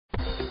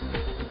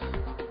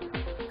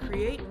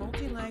Create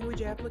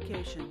multi-language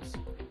applications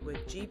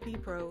with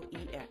GP Pro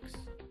EX.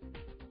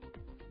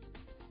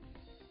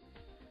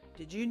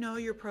 Did you know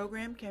your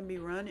program can be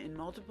run in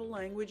multiple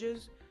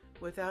languages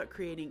without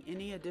creating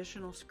any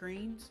additional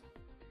screens?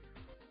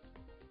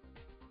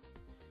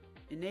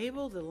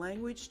 Enable the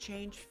language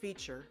change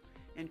feature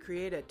and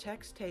create a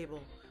text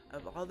table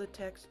of all the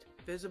text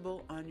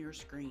visible on your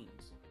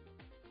screens.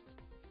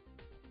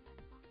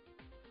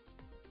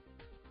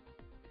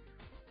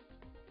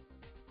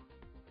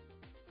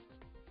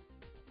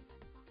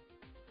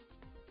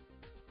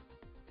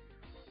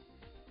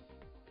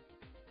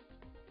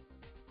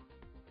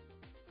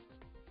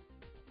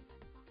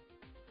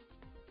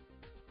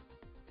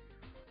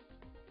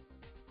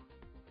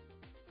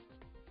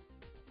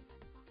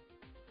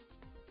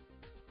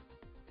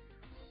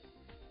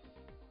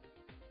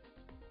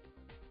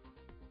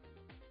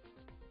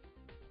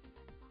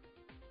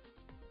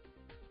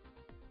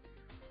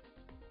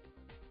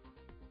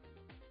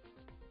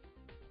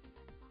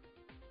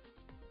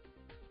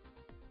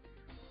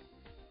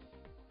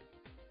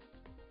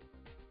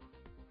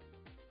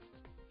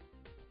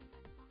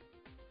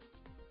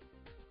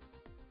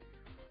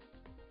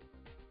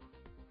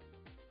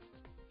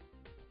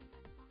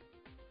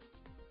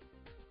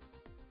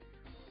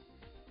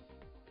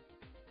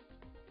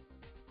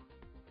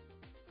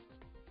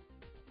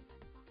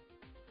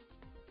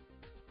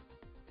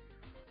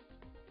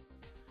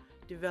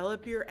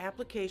 Develop your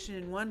application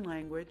in one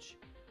language,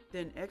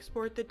 then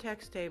export the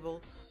text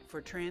table for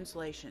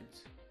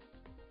translations.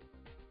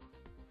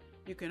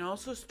 You can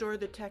also store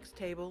the text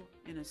table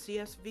in a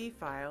CSV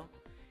file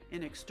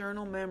in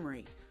external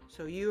memory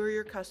so you or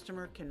your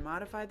customer can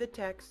modify the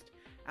text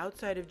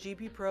outside of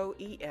GP Pro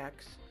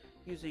EX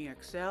using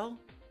Excel,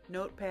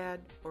 Notepad,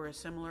 or a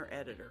similar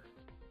editor.